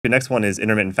next one is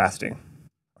intermittent fasting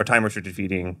or time restricted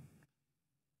feeding,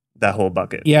 that whole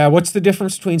bucket. Yeah, what's the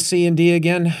difference between C and D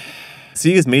again?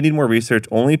 C is may need more research,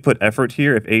 only put effort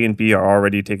here if A and B are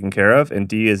already taken care of, and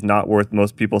D is not worth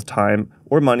most people's time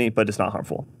or money, but it's not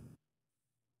harmful.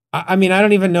 I mean, I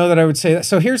don't even know that I would say that.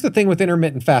 So here's the thing with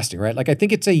intermittent fasting, right? Like, I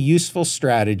think it's a useful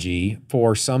strategy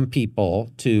for some people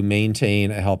to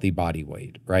maintain a healthy body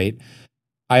weight, right?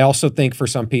 I also think for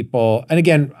some people, and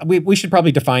again, we should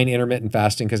probably define intermittent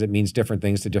fasting because it means different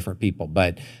things to different people.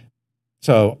 But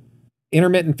so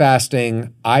intermittent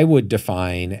fasting, I would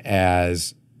define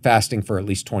as fasting for at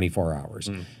least 24 hours.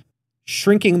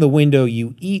 Shrinking the window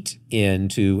you eat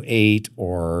into 8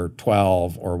 or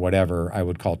 12 or whatever I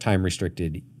would call time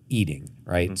restricted eating,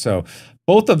 right? So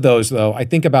both of those, though, I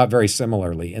think about very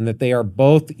similarly in that they are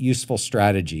both useful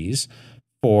strategies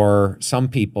for some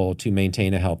people to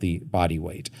maintain a healthy body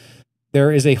weight. There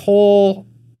is a whole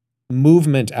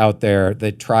movement out there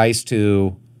that tries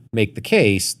to make the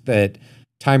case that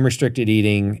time restricted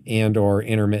eating and or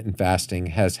intermittent fasting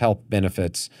has health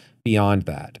benefits beyond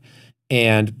that.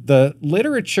 And the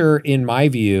literature, in my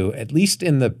view, at least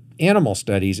in the animal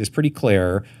studies, is pretty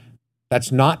clear.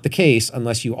 That's not the case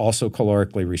unless you also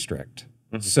calorically restrict.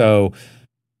 So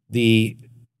the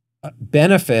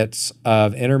benefits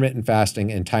of intermittent fasting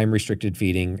and time-restricted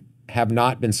feeding have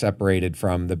not been separated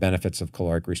from the benefits of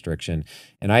caloric restriction.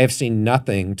 And I have seen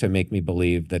nothing to make me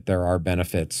believe that there are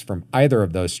benefits from either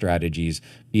of those strategies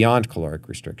beyond caloric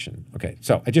restriction. Okay,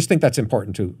 so I just think that's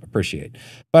important to appreciate.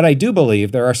 But I do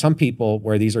believe there are some people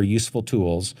where these are useful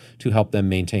tools to help them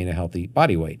maintain a healthy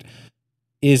body weight.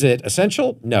 Is it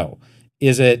essential? No.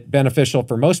 Is it beneficial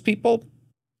for most people?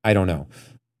 I don't know.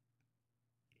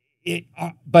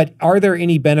 But are there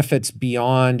any benefits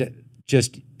beyond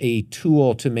just a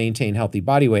tool to maintain healthy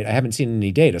body weight? I haven't seen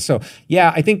any data. So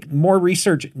yeah, I think more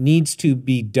research needs to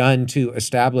be done to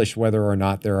establish whether or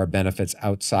not there are benefits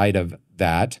outside of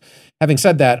that. Having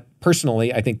said that,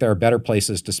 personally, I think there are better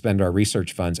places to spend our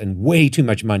research funds, and way too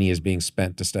much money is being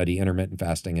spent to study intermittent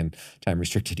fasting and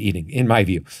time-restricted eating, in my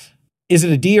view. Is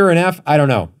it a D or an F? I don't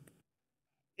know.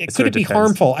 Could it be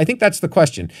harmful? I think that's the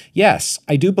question. Yes,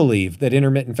 I do believe that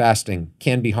intermittent fasting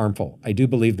can be harmful. I do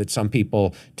believe that some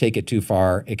people take it too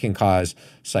far. It can cause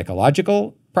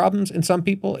psychological problems in some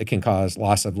people. It can cause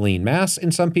loss of lean mass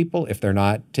in some people if they're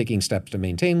not taking steps to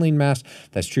maintain lean mass.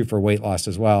 That's true for weight loss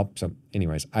as well. So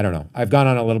anyways, I don't know. I've gone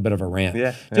on a little bit of a rant.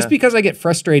 Just because I get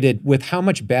frustrated with how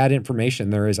much bad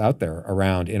information there is out there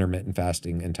around intermittent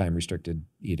fasting and time-restricted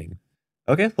eating.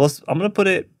 Okay, well, I'm going to put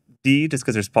it D, just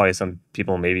because there's probably some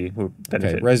people maybe who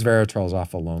benefit. Okay, resveratrol's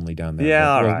awful lonely down there.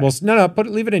 Yeah, all right.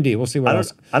 Leave it in D. We'll see what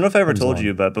else. I don't know if I ever told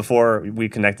you, but before we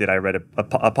connected, I read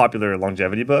a popular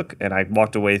longevity book, and I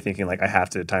walked away thinking like I have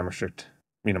to time restrict,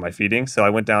 my feeding. So I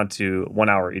went down to 1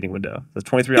 hour eating window. So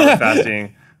 23 hours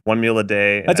fasting, 1 meal a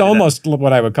day. That's almost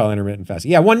what I would call intermittent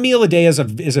fasting. Yeah, 1 meal a day is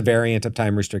a variant of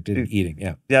time-restricted eating.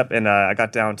 Yeah. Yep, and I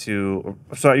got down to,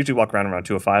 so I usually walk around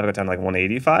 205. I got down to like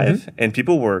 185, and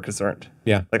people were concerned.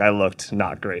 Yeah. Like I looked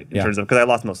not great in terms of, because I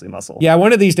lost mostly muscle. Yeah,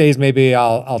 one of these days maybe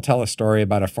I'll tell a story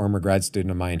about a former grad student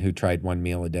of mine who tried 1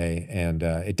 meal a day, and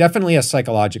it definitely has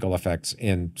psychological effects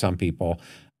in some people.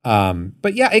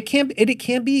 But yeah, it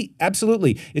can be,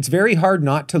 absolutely. It's very hard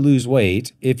not to lose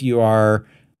weight if you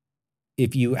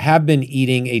have been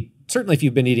eating certainly if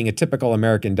you've been eating a typical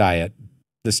American diet,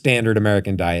 the standard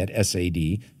American diet,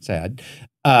 SAD, SAD,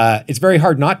 it's very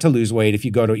hard not to lose weight if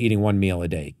you go to eating 1 meal a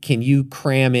day. Can you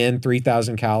cram in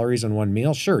 3,000 calories in 1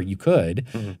 meal? Sure, you could,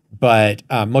 but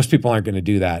most people aren't going to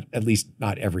do that, at least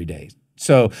not every day.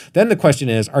 So then the question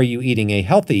is, are you eating a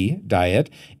healthy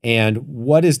diet? And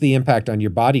what is the impact on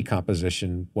your body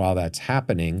composition while that's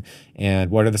happening? And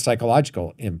what are the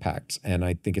psychological impacts? And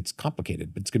I think it's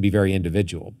complicated, but it's going to be very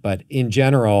individual. But in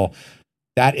general,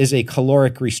 that is a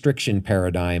caloric restriction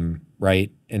paradigm,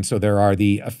 right? And so there are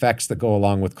the effects that go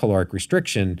along with caloric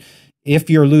restriction.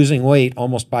 If you're losing weight,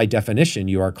 almost by definition,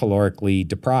 you are calorically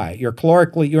deprived. You're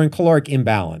in caloric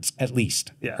imbalance, at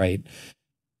least, right?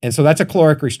 And so that's a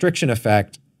caloric restriction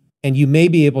effect, and you may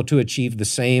be able to achieve the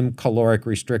same caloric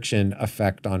restriction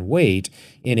effect on weight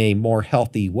in a more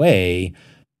healthy way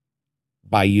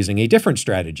by using a different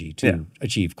strategy to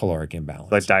achieve caloric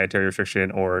imbalance. Like dietary restriction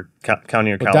or counting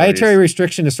your calories. Dietary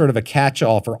restriction is sort of a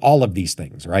catch-all for all of these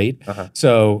things, right?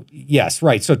 So yes,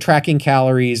 right. So tracking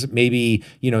calories, maybe,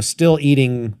 still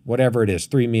eating whatever it is,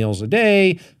 3 meals a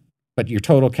day, but your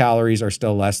total calories are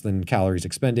still less than calories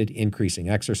expended, increasing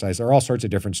exercise. There are all sorts of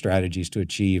different strategies to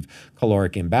achieve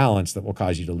caloric imbalance that will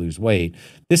cause you to lose weight.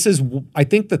 This is, I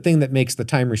think, the thing that makes the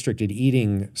time-restricted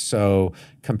eating so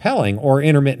compelling, or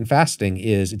intermittent fasting,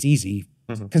 is it's easy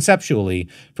conceptually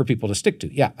for people to stick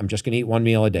to. Yeah, I'm just going to eat one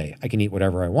meal a day. I can eat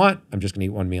whatever I want. I'm just going to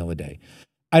eat one meal a day.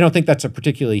 I don't think that's a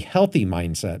particularly healthy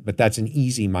mindset, but that's an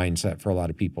easy mindset for a lot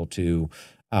of people to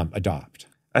adopt.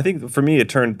 I think for me, it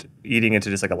turned eating into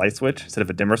just like a light switch instead of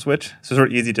a dimmer switch. So it's sort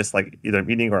of easy, just like either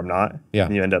I'm eating or I'm not. Yeah.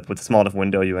 And you end up with a small enough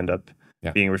window, you end up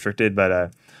being restricted.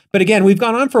 But again, we've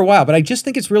gone on for a while, but I just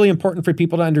think it's really important for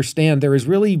people to understand there is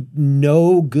really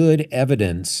no good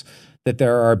evidence that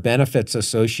there are benefits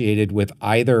associated with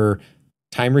either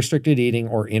time-restricted eating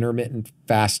or intermittent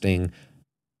fasting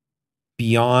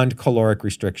beyond caloric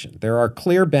restriction. There are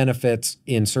clear benefits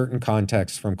in certain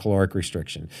contexts from caloric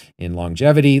restriction. In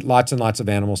longevity, lots and lots of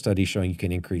animal studies showing you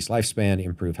can increase lifespan,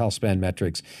 improve healthspan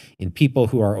metrics. In people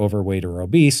who are overweight or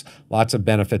obese, lots of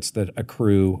benefits that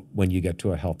accrue when you get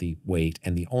to a healthy weight.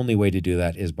 And the only way to do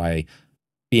that is by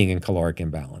being in caloric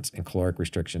imbalance. And caloric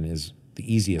restriction is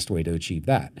the easiest way to achieve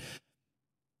that.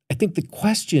 I think the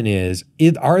question is,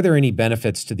 are there any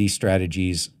benefits to these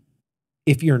strategies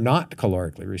if you're not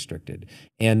calorically restricted?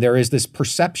 And there is this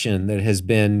perception that has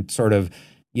been sort of,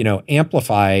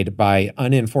 amplified by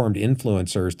uninformed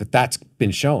influencers that that's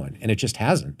been shown, and it just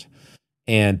hasn't.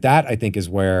 And that, I think, is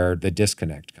where the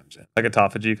disconnect comes in. Like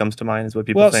autophagy comes to mind is what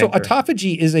people think. So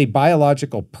autophagy is a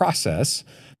biological process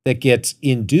that gets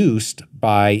induced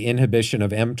by inhibition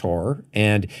of mTOR.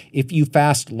 And if you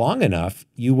fast long enough,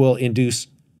 you will induce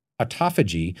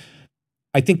autophagy.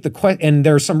 I think and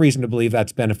there's some reason to believe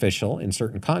that's beneficial in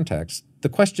certain contexts. The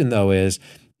question, though, is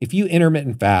if you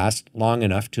intermittent fast long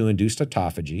enough to induce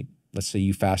autophagy, let's say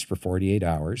you fast for 48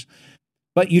 hours,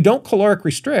 but you don't caloric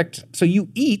restrict, so you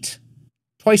eat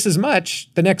twice as much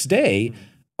the next day,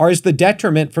 or is the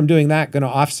detriment from doing that going to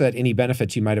offset any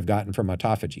benefits you might have gotten from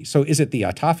autophagy? So is it the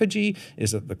autophagy?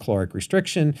 Is it the caloric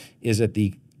restriction? Is it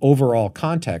the overall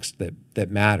context that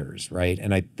matters, right?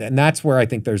 And that's where I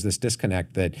think there's this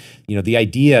disconnect that, the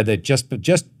idea that just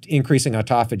increasing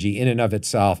autophagy in and of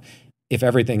itself, if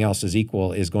everything else is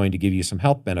equal, is going to give you some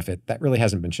health benefit, that really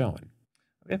hasn't been shown.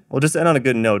 Okay. Well, just to end on a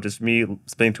good note, just me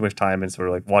spending too much time and sort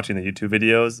of like watching the YouTube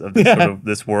videos of this, sort of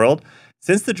this world.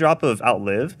 Since the drop of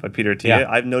Outlive by Peter Attia,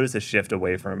 I've noticed a shift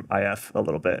away from IF a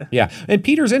little bit. Yeah, and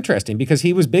Peter's interesting because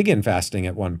he was big in fasting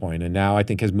at one point, and now I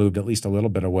think has moved at least a little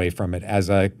bit away from it as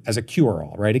a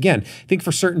cure-all, right? Again, I think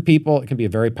for certain people, it can be a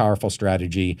very powerful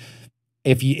strategy.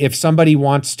 If somebody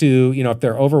wants to, if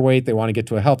they're overweight, they want to get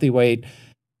to a healthy weight,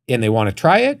 and they want to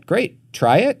try it, great.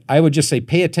 Try it. I would just say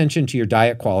pay attention to your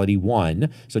diet quality, one.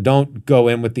 So don't go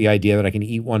in with the idea that I can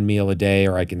eat one meal a day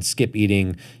or I can skip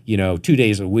eating, 2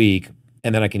 days a week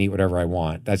and then I can eat whatever I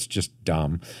want. That's just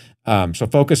dumb. So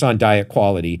focus on diet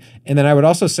quality. And then I would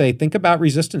also say think about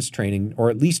resistance training, or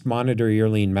at least monitor your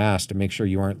lean mass to make sure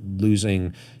you aren't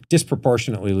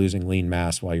disproportionately losing lean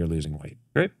mass while you're losing weight.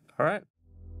 Great. All right.